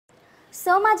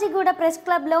Somajiguda press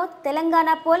క్లబ్లో Telangana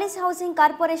police housing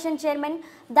corporation chairman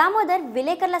Damodar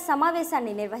విలేకరుల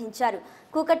సమావేశాన్ని నిర్వహించారు.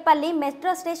 కూకట్పల్లి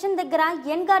మెట్రో స్టేషన్ దగ్గర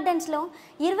ఎన్ గార్డెన్స్లో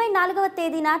 24వ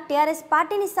తేదీన టీఆర్ఎస్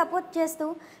పార్టీని సపోర్ట్ చేస్తూ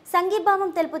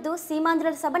సంఘీభావం తెలుపుతూ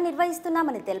సీమాంధ్రుల సభ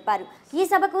నిర్వహిస్తున్నామని తెలిపారు. ఈ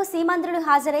సభకు సీమాంధ్రులు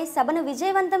హాజరై సభను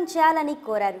విజయవంతం చేయాలని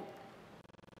కోరారు.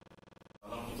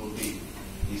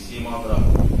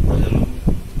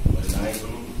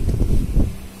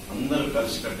 అందరూ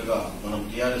కలిసికట్టుగా మనం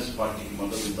టీఆర్ఎస్ పార్టీకి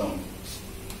మద్దతు ఇద్దాం,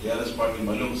 టీఆర్ఎస్ పార్టీ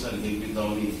మళ్ళీ ఒకసారి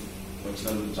గెలిపిద్దామని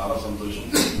వచ్చినందుకు చాలా సంతోషం.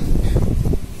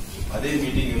 అదే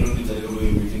మీటింగ్ ఎల్లుండి జరగబోయే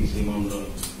మీటింగ్ సీమాంధ్రుల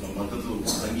మద్దతు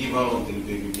సంఘీభావం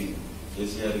తెలిపే మీటింగ్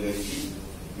కేసీఆర్ గారికి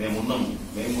మేమున్నాం,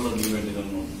 మేము కూడా మీ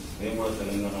వెంటనే, మేము కూడా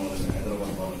తెలంగాణ వాళ్ళని,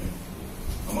 హైదరాబాద్ వాళ్ళని,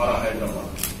 హమారా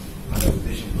హైదరాబాద్ అనే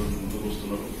ఉద్దేశంతో ముందుకు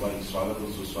వస్తున్నారు. వారికి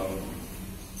స్వాగతం, సుస్వాగతం.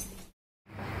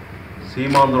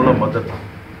 సీమాంధ్రుల మద్దతు,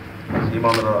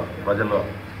 సీమాంధ్ర ప్రజల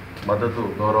మద్దతు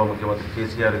గౌరవ ముఖ్యమంత్రి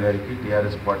కేసీఆర్ గారికి,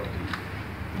 టీఆర్ఎస్ పార్టీకి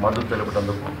మద్దతు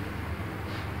తెలపేందుకు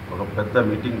ఒక పెద్ద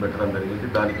మీటింగ్ పెట్టడం జరిగింది.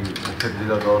 దానికి ముఖ్య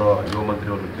అతిథిగా గౌరవ యువ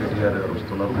మంత్రి కేటీఆర్ గారు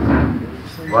వస్తున్నారు.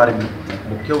 వారి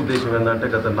ముఖ్య ఉద్దేశం ఏంటంటే,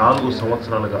 గత 4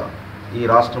 సంవత్సరాలుగా ఈ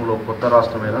రాష్ట్రంలో కొత్త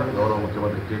రాష్ట్రమైన గౌరవ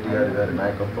ముఖ్యమంత్రి కేటీఆర్ గారి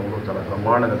నాయకత్వంలో చాలా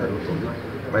బ్రహ్మాండంగా జరుగుతుంది.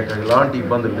 బయట ఎలాంటి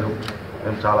ఇబ్బందులు లేవు,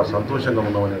 మేము చాలా సంతోషంగా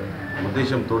ఉన్నామనే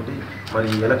ఉద్దేశంతో, మరి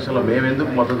ఈ ఎలక్షన్లో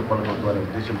మేమెందుకు మద్దతు పలకొద్దు అనే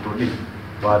ఉద్దేశంతో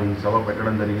వారి సభ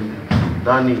పెట్టడం జరిగింది.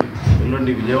 దాన్ని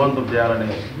ఎల్లుండి విజయవంతం చేయాలనే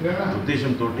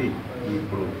ఉద్దేశంతో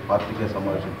ఇప్పుడు పార్టీకే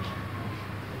సమావేశం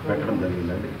పెట్టడం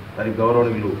జరిగిందండి. దానికి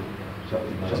గౌరవనీయులు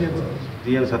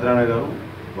టిఎన్ సత్యనారాయణ గారు,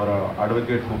 వారు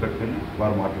అడ్వకేట్ కూకట్పల్లి,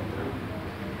 వారు మాట్లాడుతారు.